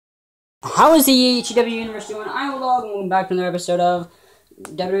How is the AEW Universe doing? I'm Log, and welcome back to another episode of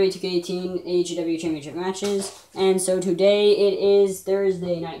WWE2k18 AEW Championship Matches. And so today it is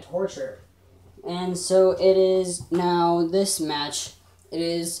Thursday Night Torture. And so it is now this match. It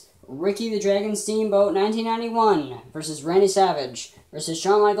is Ricky the Dragon Steamboat 1991 versus Randy Savage versus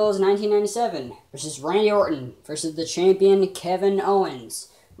Shawn Michaels 1997 versus Randy Orton versus the champion Kevin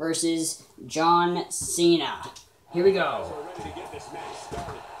Owens versus John Cena. Here we go.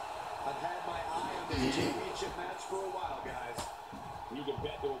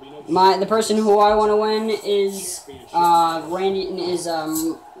 The person who I want to win is Randy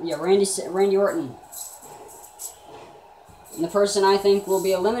Orton. And the person I think will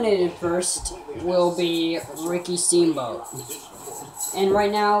be eliminated first will be Ricky Steamboat. And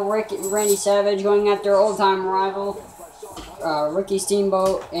right now, Randy Savage going after old-time rival Ricky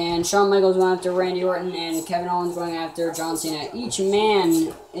Steamboat, and Shawn Michaels going after Randy Orton, and Kevin Owens going after John Cena. Each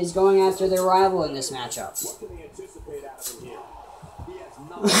man is going after their rival in this matchup.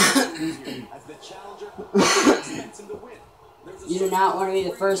 You do not want to be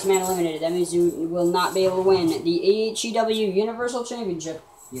the first man eliminated. That means you will not be able to win the AEW Universal Championship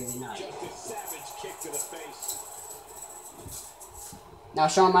here tonight. Now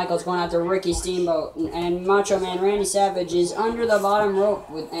Shawn Michaels going after Ricky Steamboat, and Macho Man Randy Savage is under the bottom rope,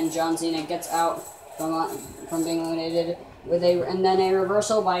 and John Cena gets out from being eliminated and then a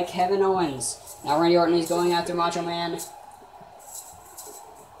reversal by Kevin Owens. Now Randy Orton is going after Macho Man.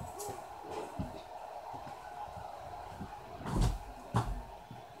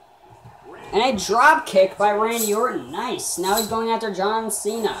 And a drop kick by Randy Orton. Nice. Now he's going after John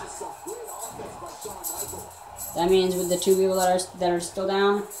Cena. That means with the two people that are still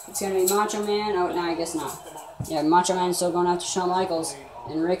down, it's going to be Macho Man. Oh, no, I guess not. Yeah, Macho Man still going after Shawn Michaels.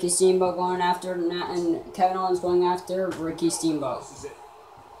 And Ricky Steamboat going after, and Kevin Owens going after Ricky Steamboat.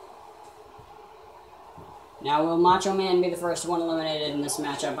 Now, will Macho Man be the first one eliminated in this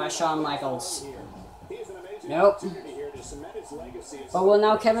matchup by Shawn Michaels? Nope. But will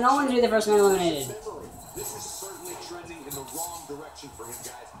now Kevin Owens be the first man eliminated? This is certainly trending in the wrong direction for him,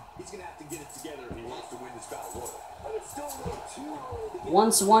 guys. He's going to have to get it together if he wants to win this battle royal.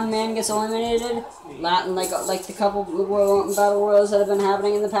 Once one man gets eliminated, like the couple battle royals that have been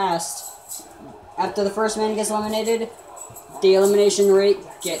happening in the past, after the first man gets eliminated, the elimination rate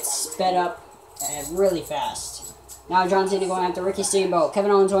gets sped up really fast. Now John Cena going after Ricky Steamboat,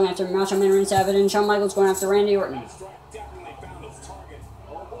 Kevin Owens going after Macho Man Randy Savage, and Shawn Michaels going after Randy Orton.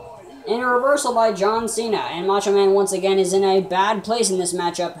 And a reversal by John Cena, and Macho Man once again is in a bad place in this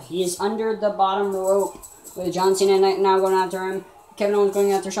matchup. He is under the bottom rope with John Cena now going after him. Kevin Owens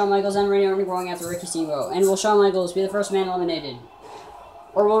going after Shawn Michaels, and Randy Orton going after Ricky Steamboat. And will Shawn Michaels be the first man eliminated?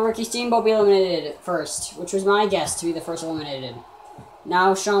 Or will Ricky Steamboat be eliminated first, which was my guess to be the first eliminated.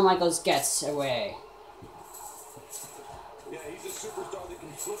 Now Shawn Michaels gets away.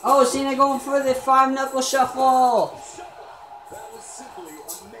 Oh, Cena going for the 5-knuckle shuffle!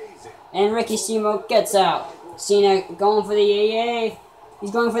 And Ricky Steamboat gets out. Cena going for the AA.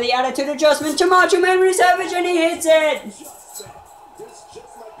 He's going for the attitude adjustment to Macho Man Randy Savage, and he hits it!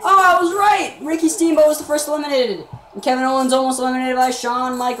 Oh, I was right! Ricky Steamboat was the first eliminated. And Kevin Owens almost eliminated by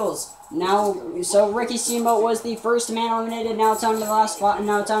Shawn Michaels. Now, so Ricky Steamboat was the first man eliminated. Now it's down to the last spot.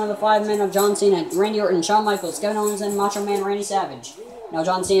 Now it's down to the 5 men of John Cena, Randy Orton, Shawn Michaels, Kevin Owens, and Macho Man Randy Savage. Now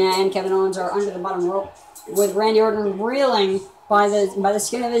John Cena and Kevin Owens are under the bottom rope, with Randy Orton reeling by the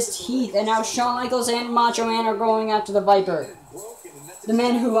skin of his teeth, and now Shawn Michaels and Macho Man are going after the Viper. The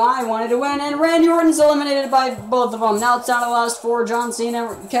man who I wanted to win, and Randy Orton's eliminated by both of them. Now it's down to the last 4, John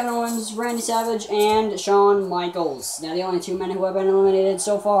Cena, Kevin Owens, Randy Savage, and Shawn Michaels. Now the only 2 men who have been eliminated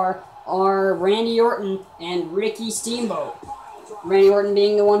so far are Randy Orton and Ricky Steamboat. Randy Orton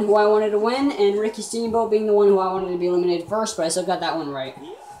being the one who I wanted to win, and Ricky Steamboat being the one who I wanted to be eliminated first, but I still got that one right.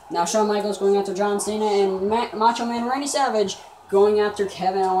 Now Shawn Michaels going after John Cena, and Macho Man Randy Savage going after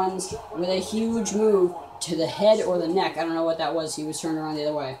Kevin Owens with a huge move to the head or the neck. I don't know what that was. He was turned around the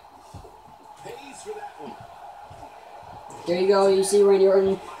other way. There you go. You see Randy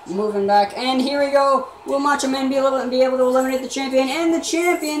Orton moving back. And here we go. Will Macho Man be able to eliminate the champion? And the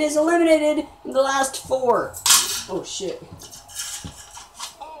champion is eliminated in the last 4. Oh, shit.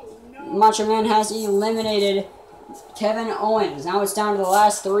 Macho Man has eliminated Kevin Owens. Now it's down to the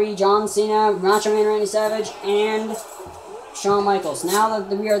last 3. John Cena, Macho Man Randy Savage, and Shawn Michaels. Now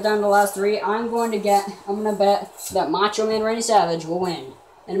that we are down to the last 3, I'm going to bet that Macho Man Randy Savage will win.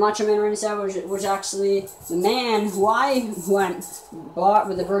 And Macho Man Randy Savage was actually the man who I bought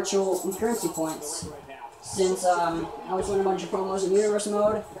with the virtual currency points. Since I was doing a bunch of promos in Universe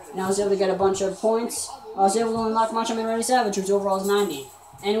mode, and I was able to get a bunch of points, I was able to unlock Macho Man Randy Savage, whose overall is 90.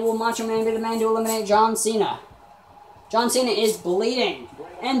 And will Macho Man be the man to eliminate John Cena? John Cena is bleeding.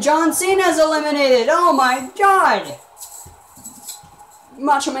 And John Cena is eliminated! Oh my god!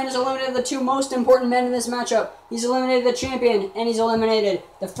 Macho Man has eliminated the two most important men in this matchup. He's eliminated the champion, and he's eliminated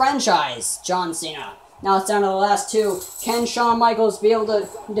the franchise, John Cena. Now it's down to the last two. Can Shawn Michaels be able to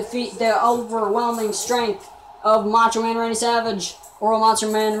defeat the overwhelming strength of Macho Man Randy Savage? Or will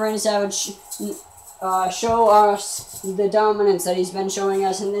Macho Man Randy Savage show us the dominance that he's been showing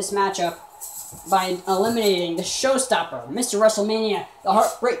us in this matchup by eliminating the showstopper, Mr. WrestleMania, the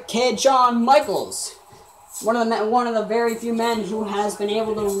Heartbreak Kid, Shawn Michaels? One of the very few men who has been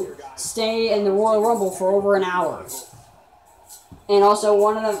able to stay in the Royal Rumble for over an hour, and also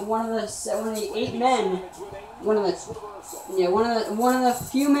one of the 8 men, one of the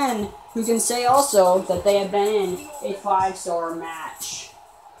few men who can say also that they have been in a 5-star match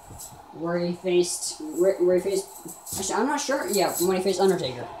where he faced actually I'm not sure, yeah, when he faced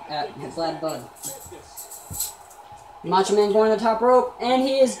Undertaker at Glad Bud. Macho Man going to the top rope, and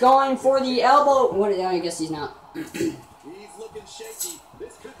he is going for the elbow. I guess he's not. He's looking shaky.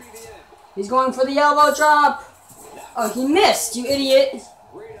 This could be the end. He's going for the elbow drop. Oh, he missed, you idiot.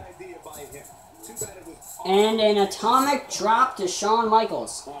 Great idea by him. Too bad it was. And an atomic drop to Shawn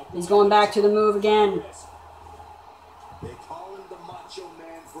Michaels. He's going back to the move again. They call him the Macho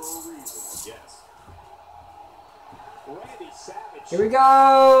Man for a reason, I guess. Randy Savage. Here we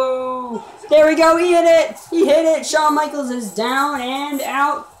go. There we go. He hit it. He hit it. Shawn Michaels is down and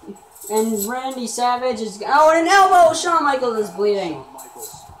out. And Randy Savage is... Oh, and an elbow. Shawn Michaels is bleeding.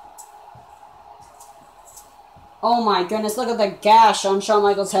 Oh my goodness. Look at the gash on Shawn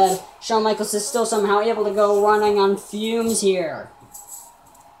Michaels' head. Shawn Michaels is still somehow able to go running on fumes here.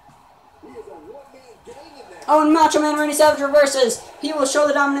 Oh, and Macho Man Randy Savage reverses. He will show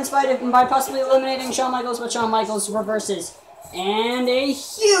the dominance by possibly eliminating Shawn Michaels, but Shawn Michaels reverses. And a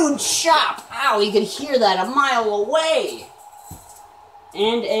huge chop! Ow, you could hear that a mile away!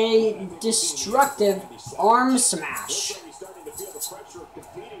 And a destructive arm smash.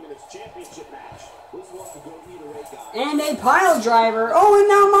 And a pile driver. Oh, and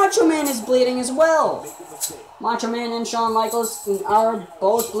now Macho Man is bleeding as well. Macho Man and Shawn Michaels are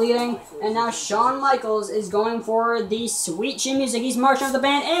both bleeding. And now Shawn Michaels is going for the Sweet Chin Music. He's marching up the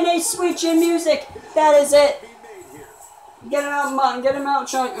band and a Sweet Chin Music. That is it. Get him out, get him out,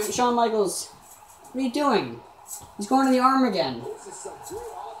 Shawn Michaels. What are you doing? He's going to the arm again.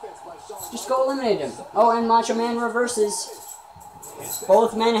 Just go eliminate him. Oh, and Macho Man reverses.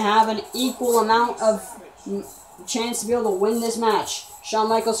 Both men have an equal amount of chance to be able to win this match. Shawn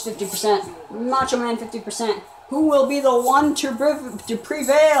Michaels 50%, Macho Man 50%. Who will be the one to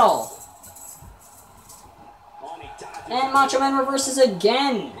prevail? And Macho Man reverses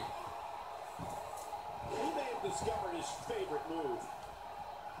again.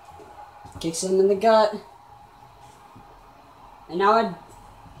 Kicks him in the gut. And now a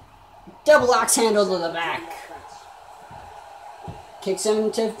double axe handle to the back. Kicks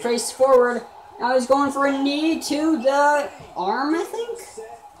him to face forward. Now he's going for a knee to the arm, I think?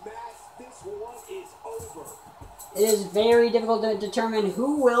 It is very difficult to determine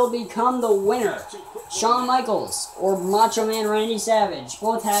who will become the winner. Shawn Michaels or Macho Man Randy Savage.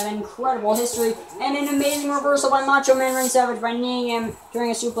 Both have incredible history and an amazing reversal by Macho Man Randy Savage by kneeing him during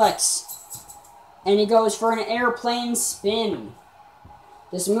a suplex. And he goes for an airplane spin.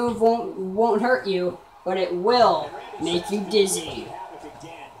 This move won't hurt you, but it will make you dizzy.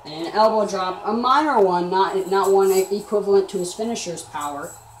 And an elbow drop, a minor one, not one equivalent to his finisher's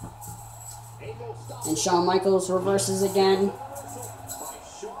power. And Shawn Michaels reverses again.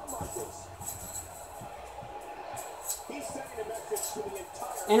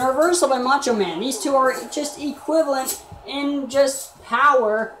 And a reversal by Macho Man. These two are just equivalent in just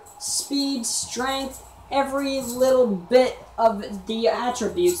power, speed, strength, every little bit of the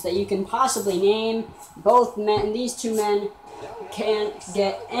attributes that you can possibly name. Both men, these two men, can't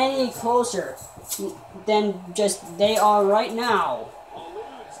get any closer than just they are right now.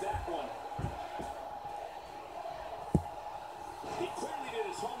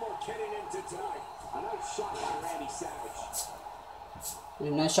 A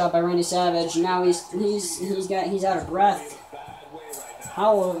nice shot by Randy Savage. Now he's out of breath.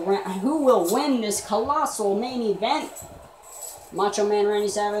 Who will win this colossal main event? Macho Man Randy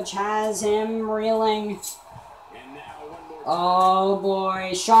Savage has him reeling. Oh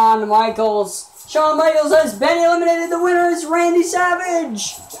boy, Shawn Michaels. Shawn Michaels has been eliminated. The winner is Randy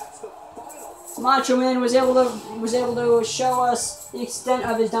Savage. Macho Man was able to show us the extent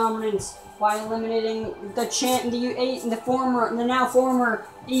of his dominance by eliminating the now former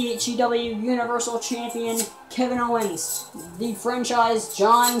EHEW Universal Champion Kevin Owens, the franchise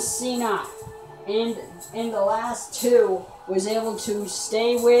John Cena, and in the last two was able to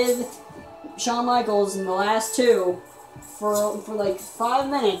stay with Shawn Michaels in the last two for like 5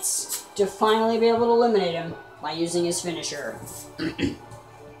 minutes to finally be able to eliminate him by using his finisher.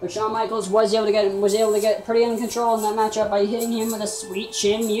 But Shawn Michaels was able to get pretty in control in that matchup by hitting him with a sweet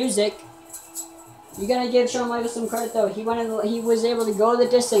chin music. You gotta give Shawn Michaels some credit though. He was able to go the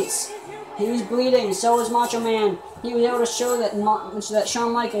distance. He was bleeding. So was Macho Man. He was able to show that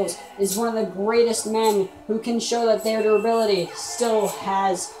Shawn Michaels is one of the greatest men who can show that their durability still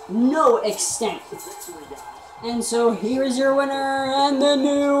has no extent. And so here is your winner and the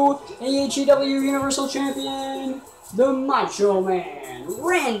new AHEW Universal Champion, the Macho Man,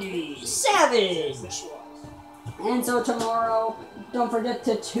 Randy Savage. And so tomorrow, don't forget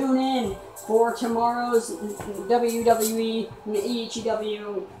to tune in for tomorrow's WWE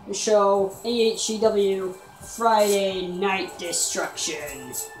AHEW show, AHEW Friday Night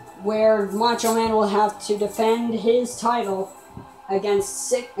Destruction, where Macho Man will have to defend his title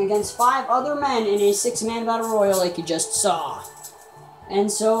against 5 other men in a 6-man battle royal like you just saw. And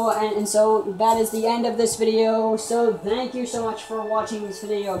so that is the end of this video. So thank you so much for watching this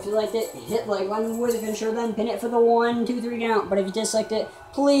video. If you liked it, hit like button with a finisher, then pin it for the 1, 2, 3 count. But if you disliked it,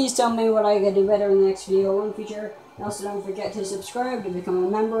 please tell me what I could do better in the next video or in the future. And also don't forget to subscribe to become a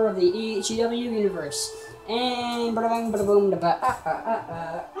member of the EHEW universe. And bada bang, bada boom,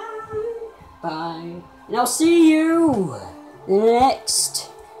 bye. And I'll see you in the next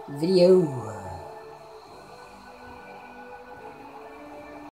video.